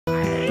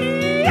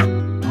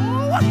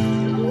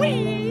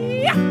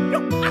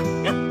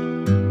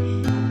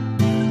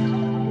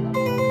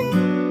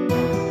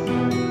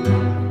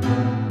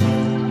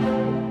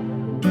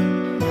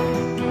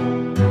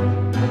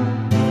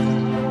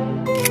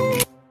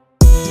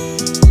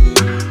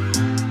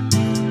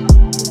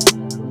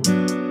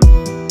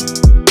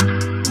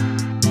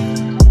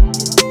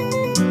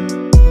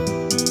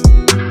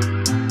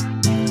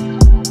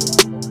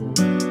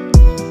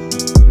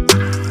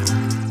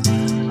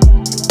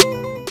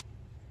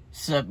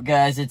up,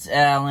 guys? It's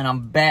Al, and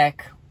I'm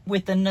back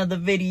with another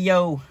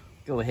video.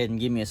 Go ahead and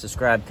give me a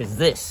subscribe, because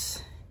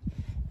this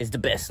is the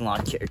best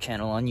lawn care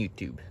channel on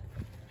YouTube.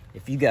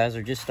 If you guys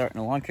are just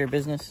starting a lawn care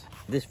business,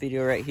 this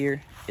video right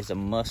here is a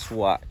must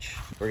watch.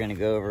 We're going to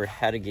go over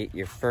how to get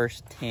your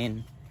first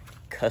 10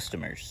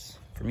 customers.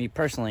 For me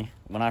personally,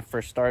 when I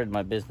first started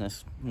my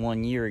business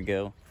 1 year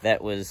ago,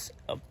 that was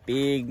a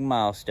big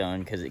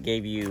milestone because it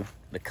gave you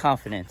the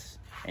confidence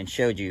and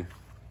showed you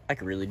I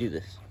could really do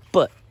this.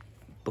 But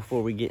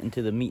before we get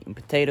into the meat and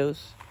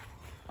potatoes,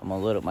 I'm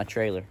gonna load up my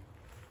trailer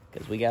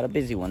because we got a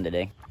busy one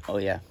today. Oh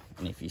yeah,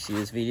 and if you see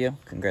this video,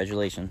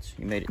 congratulations,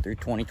 you made it through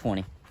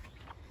 2020.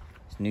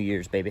 It's New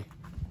Year's, baby.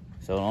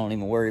 So don't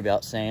even worry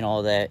about saying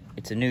all that.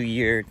 It's a new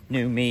year,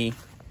 new me.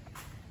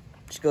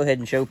 Just go ahead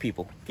and show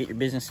people. Get your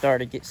business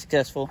started, get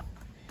successful,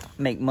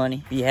 make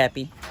money, be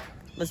happy.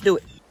 Let's do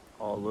it.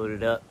 All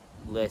loaded up.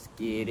 Let's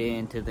get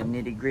into the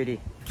nitty gritty.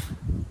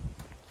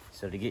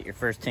 So to get your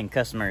first 10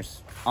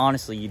 customers,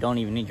 honestly, you don't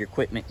even need your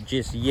equipment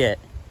just yet.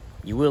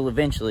 You will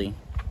eventually,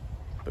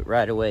 but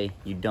right away,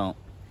 you don't.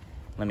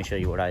 Let me show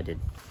you what I did.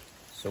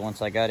 So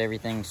once I got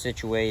everything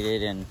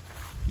situated and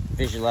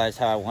visualized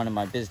how I wanted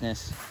my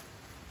business,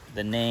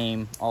 the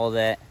name, all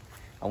that,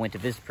 I went to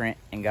Vistaprint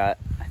and got,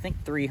 I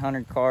think,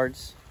 300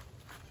 cards.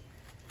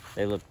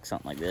 They look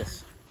something like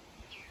this.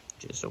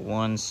 Just a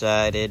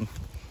one-sided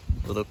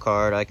little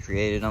card I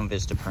created on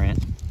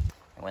Vistaprint. And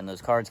when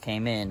those cards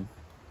came in,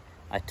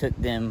 I took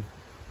them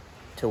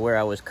to where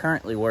I was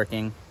currently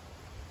working,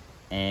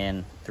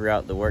 and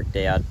throughout the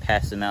workday, I'd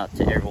pass them out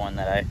to everyone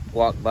that I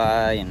walked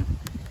by and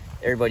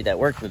everybody that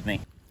worked with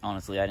me.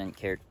 Honestly, I didn't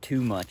care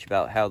too much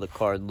about how the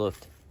card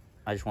looked.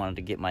 I just wanted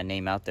to get my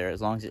name out there.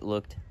 As long as it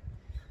looked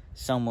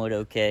somewhat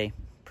okay,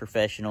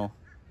 professional,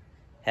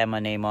 had my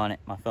name on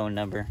it, my phone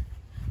number,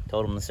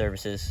 told them the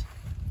services.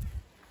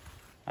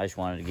 I just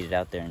wanted to get it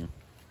out there and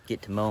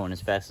get to mowing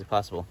as fast as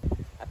possible.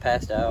 I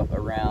passed out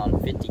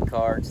around 50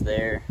 cards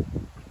there,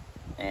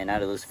 and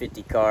out of those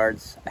 50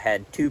 cards, I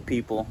had 2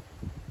 people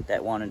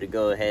that wanted to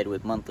go ahead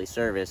with monthly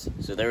service.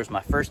 So there was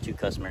my first 2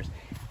 customers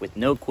with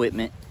no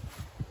equipment,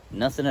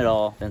 nothing at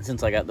all. And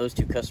since I got those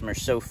 2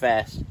 customers so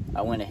fast,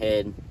 I went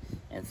ahead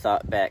and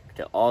thought back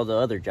to all the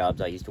other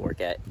jobs I used to work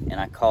at, and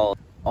I called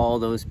all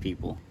those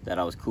people that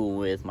I was cool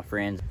with, my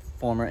friends,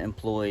 former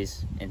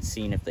employees, and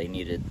seen if they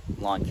needed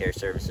lawn care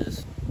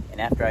services. And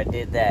after I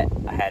did that,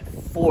 I had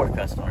 4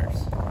 customers.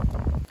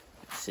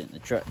 Sit in the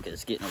truck because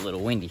it's getting a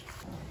little windy.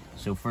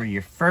 So for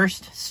your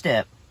first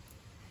step,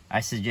 I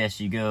suggest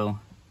you go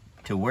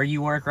to where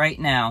you work right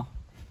now,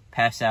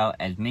 pass out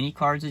as many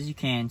cards as you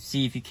can,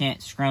 see if you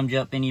can't scrunch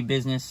up any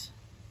business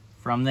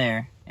from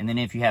there. And then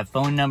if you have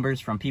phone numbers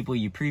from people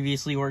you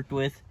previously worked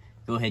with,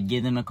 go ahead,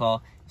 give them a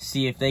call,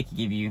 see if they can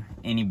give you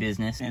any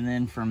business. And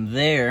then from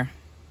there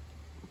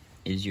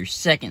is your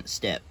second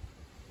step.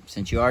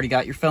 Since you already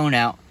got your phone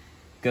out,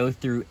 go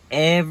through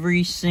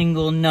every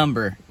single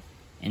number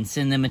and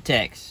send them a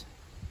text.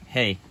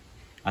 Hey,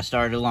 I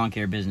started a lawn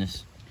care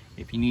business.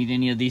 If you need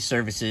any of these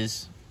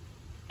services,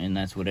 and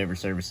that's whatever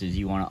services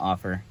you want to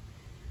offer,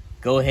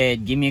 go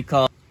ahead, give me a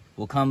call.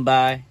 We'll come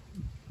by,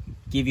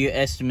 give you an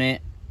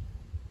estimate.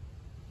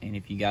 And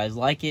if you guys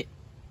like it,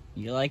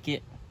 you like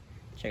it,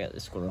 check out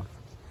this squirrel.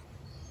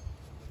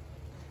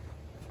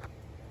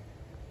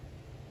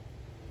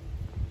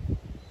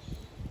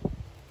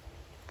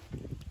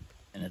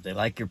 And if they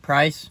like your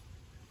price,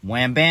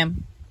 wham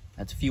bam,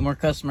 that's a few more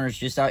customers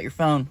just out your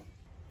phone.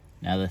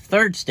 Now the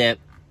third step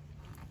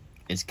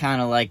is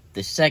kind of like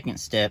the second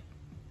step,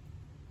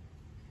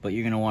 but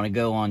you're going to want to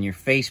go on your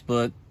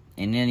Facebook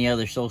and any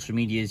other social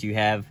medias you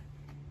have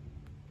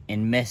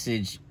and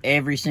message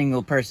every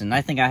single person.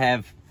 I think I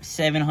have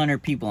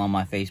 700 people on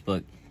my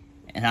Facebook,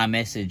 and I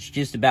message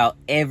just about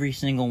every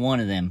single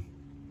one of them,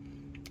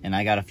 and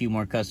I got a few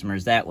more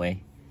customers that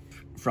way.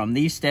 From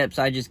these steps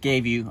I just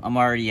gave you, I'm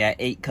already at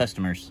 8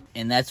 customers,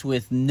 and that's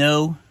with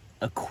no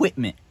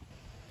equipment.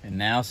 And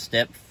now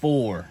step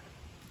 4.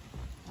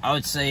 I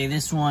would say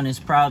this one is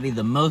probably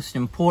the most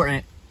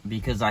important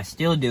because I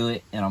still do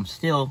it and I'm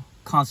still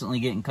constantly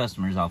getting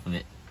customers off of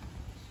it.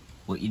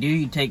 What you do,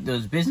 you take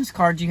those business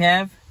cards you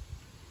have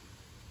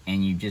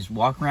and you just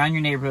walk around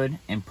your neighborhood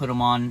and put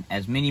them on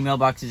as many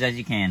mailboxes as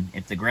you can.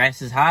 If the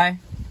grass is high,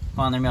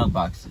 put on their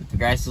mailbox. If the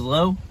grass is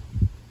low,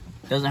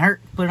 doesn't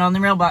hurt, put it on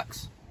their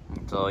mailbox.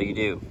 That's all you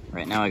do.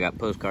 Right now I got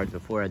postcards.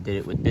 Before I did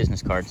it with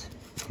business cards.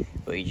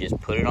 But you just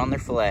put it on their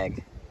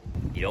flag.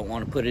 You don't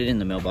want to put it in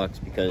the mailbox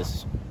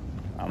because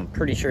I'm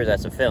pretty sure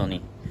that's a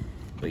felony.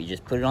 But you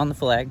just put it on the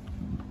flag,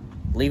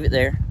 leave it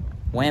there,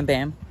 wham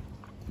bam,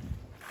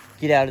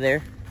 get out of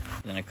there.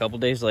 Then a couple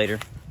days later,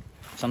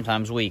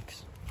 sometimes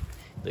weeks,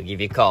 they'll give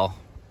you a call.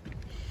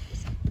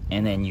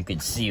 And then you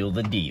could seal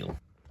the deal.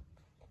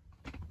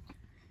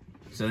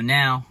 So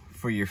now,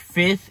 for your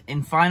 5th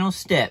and final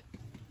step,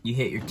 you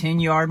hit your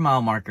 10-yard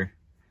mile marker.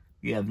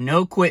 You have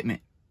no equipment.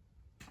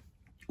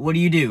 What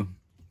do?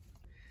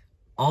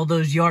 All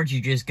those yards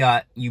you just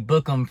got, you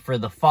book them for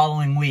the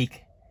following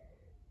week.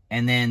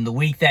 And then the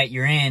week that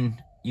you're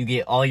in, you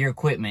get all your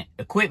equipment.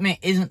 Equipment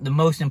isn't the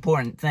most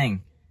important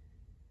thing.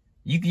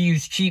 You can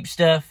use cheap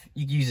stuff,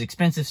 you can use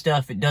expensive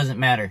stuff, it doesn't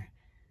matter.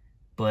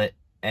 But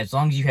as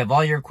long as you have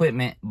all your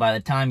equipment, by the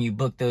time you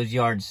book those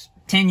yards,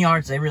 10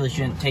 yards, they really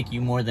shouldn't take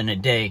you more than a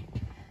day.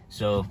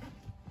 So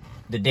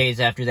the days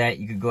after that,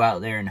 you could go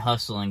out there and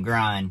hustle and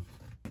grind.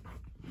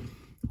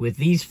 With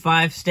these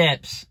 5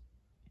 steps,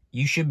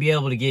 you should be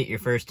able to get your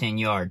first 10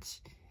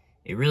 yards.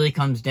 It really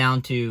comes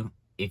down to,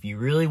 if you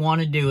really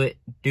want to do it,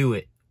 do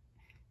it.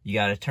 You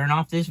got to turn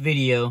off this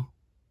video,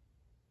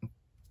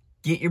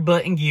 get your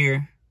butt in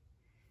gear,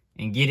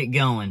 and get it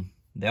going.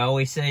 They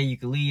always say you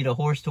can lead a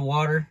horse to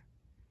water,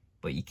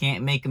 but you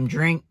can't make them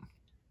drink.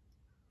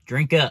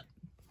 Drink up.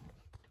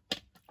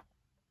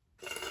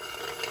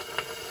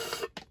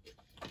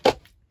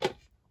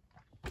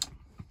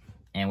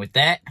 And with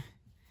that,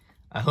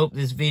 I hope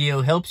this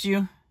video helps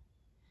you.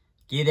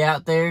 Get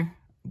out there,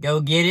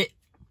 go get it.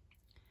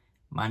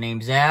 My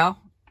name's Al.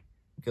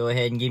 Go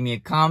ahead and give me a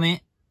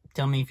comment.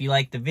 Tell me if you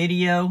like the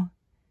video.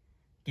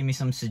 Give me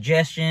some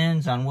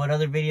suggestions on what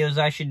other videos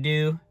I should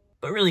do.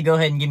 But really, go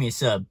ahead and give me a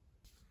sub.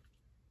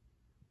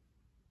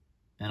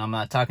 And I'm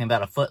not talking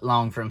about a foot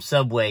long from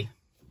Subway.